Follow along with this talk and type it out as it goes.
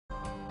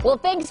Well,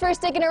 thanks for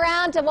sticking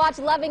around to watch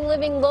Loving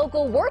Living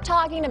Local. We're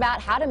talking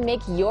about how to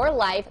make your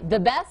life the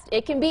best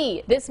it can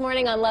be. This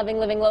morning on Loving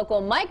Living Local,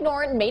 Mike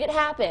Norton made it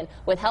happen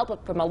with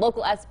help from a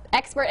local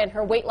expert and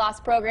her weight loss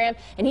program,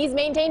 and he's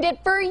maintained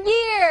it for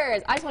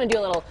years. I just want to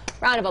do a little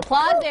round of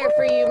applause there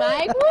for you,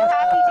 Mike. The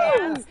happy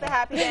dance, the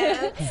happy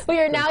dance. We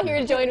are now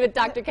here joined with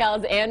Dr.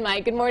 Kells and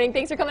Mike. Good morning.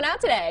 Thanks for coming out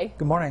today.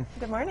 Good morning.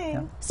 Good morning.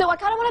 Yeah. So I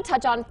kind of want to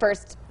touch on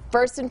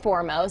first and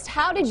foremost,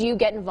 how did you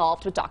get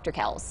involved with Dr.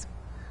 Kells?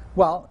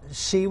 Well,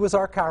 she was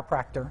our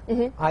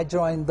chiropractor. I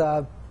joined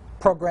the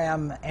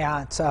program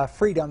at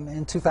Freedom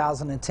in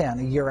 2010,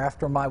 a year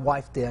after my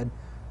wife did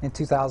in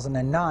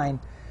 2009.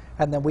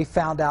 And then we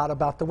found out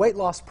about the weight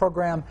loss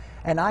program,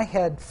 and I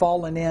had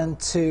fallen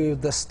into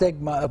the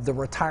stigma of the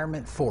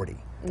retirement 40.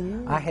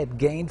 I had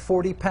gained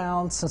 40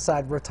 pounds since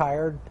I'd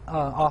retired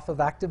off of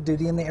active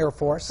duty in the Air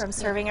Force. From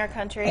serving our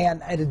country.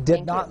 And it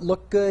did not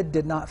look good,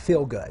 did not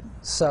feel good.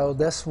 So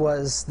this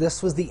was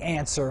the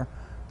answer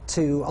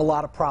to a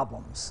lot of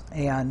problems,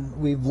 and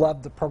we've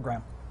loved the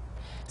program.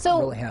 So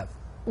really have.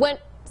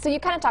 So you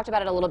kind of talked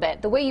about it a little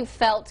bit, the way you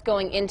felt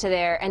going into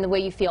there and the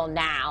way you feel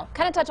now.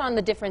 Kind of touch on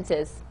the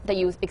differences that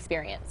you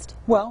experienced.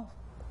 Well,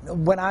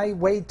 when I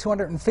weighed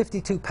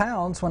 252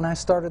 pounds when I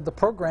started the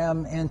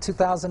program in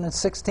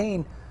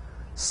 2016,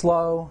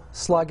 slow,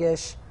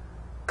 sluggish,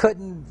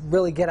 couldn't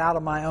really get out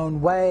of my own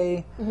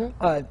way,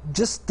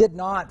 just did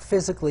not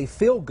physically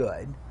feel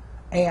good.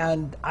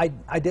 And I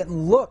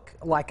didn't look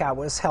like I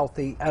was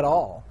healthy at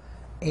all.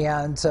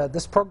 And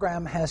this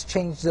program has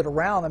changed it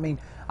around. I mean,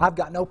 I've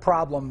got no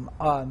problem.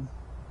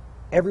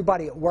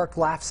 Everybody at work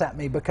laughs at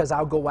me because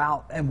I'll go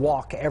out and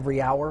walk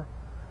every hour.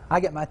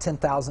 I get my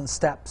 10,000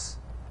 steps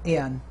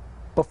in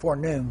before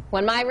noon.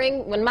 When my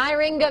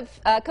ring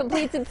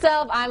completes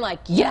itself, I'm like,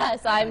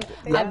 yes, I've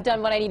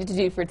done what I needed to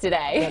do for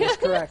today. That is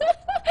correct.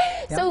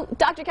 So,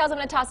 Dr. Kells, I'm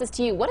going to toss this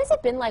to you. What has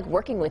it been like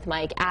working with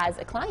Mike as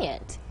a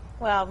client?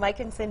 Well, Mike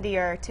and Cindy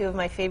are two of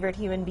my favorite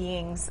human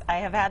beings. I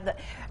have had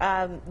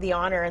the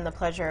honor and the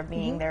pleasure of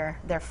being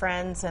their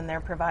friends and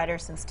their provider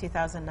since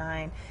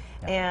 2009.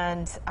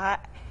 And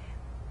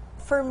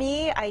for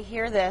me, I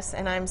hear this,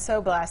 and I'm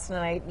so blessed, and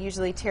I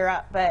usually tear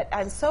up, but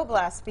I'm so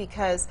blessed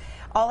because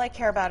all I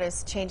care about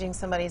is changing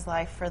somebody's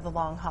life for the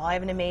long haul. I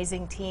have an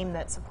amazing team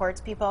that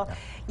supports people.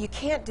 You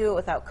can't do it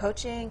without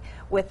coaching,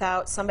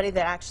 without somebody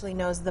that actually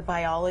knows the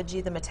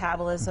biology, the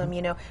metabolism.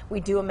 You know, we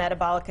do a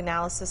metabolic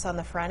analysis on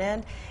the front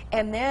end,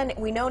 and then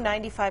we know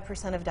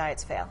 95% of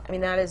diets fail. I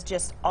mean, that is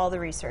just all the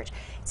research.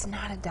 It's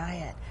not a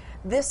diet.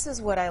 This is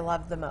what I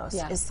love the most,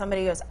 is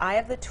somebody who goes, I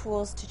have the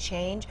tools to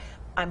change.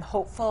 I'm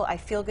hopeful, I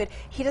feel good.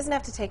 He doesn't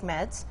have to take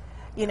meds.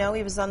 You know,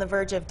 he was on the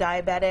verge of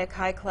diabetic,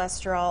 high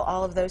cholesterol,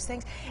 all of those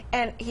things.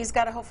 And he's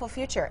got a hopeful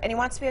future. And he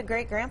wants to be a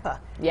great grandpa.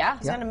 Yeah.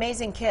 He's got an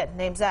amazing kid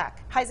named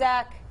Zach. Hi,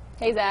 Zach.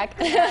 Hey, Zach.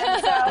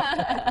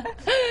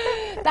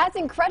 That's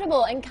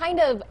incredible. And kind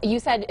of, you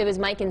said it was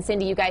Mike and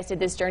Cindy, you guys did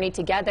this journey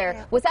together.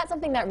 Yeah. Was that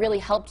something that really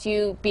helped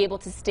you be able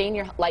to stay in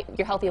your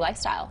healthy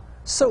lifestyle?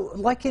 So,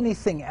 like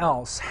anything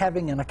else,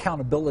 having an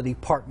accountability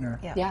partner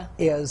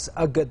is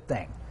a good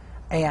thing.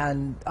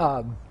 And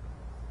I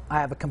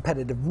have a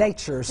competitive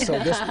nature, so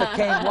this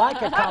became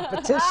like a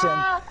competition.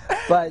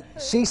 But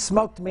she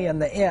smoked me in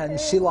the end.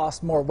 She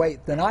lost more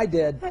weight than I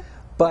did.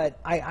 But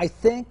I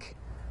think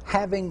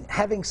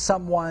having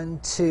someone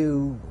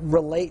to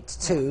relate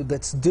to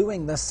that's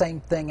doing the same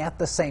thing at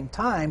the same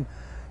time,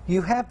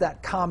 you have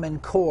that common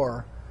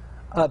core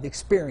of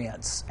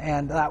experience,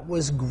 and that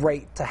was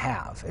great to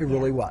have. It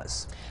really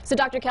was. So,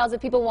 Dr. Kells, if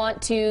people want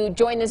to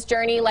join this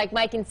journey like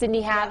Mike and Cindy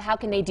have, how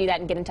can they do that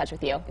and get in touch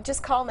with you?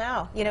 Just call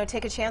now. You know,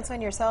 take a chance on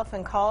yourself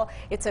and call.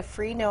 It's a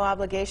free, no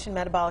obligation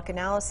metabolic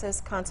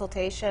analysis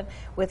consultation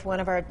with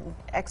one of our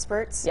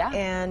experts.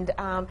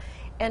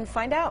 And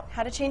find out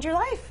how to change your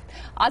life.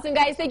 Awesome,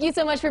 guys. Thank you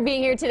so much for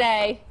being here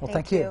today. Well,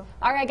 thank you.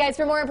 All right, guys,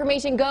 for more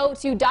information, go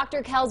to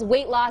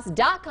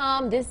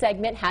drkellsweightloss.com. This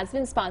segment has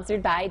been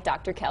sponsored by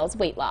Dr. Kells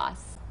Weight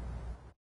Loss.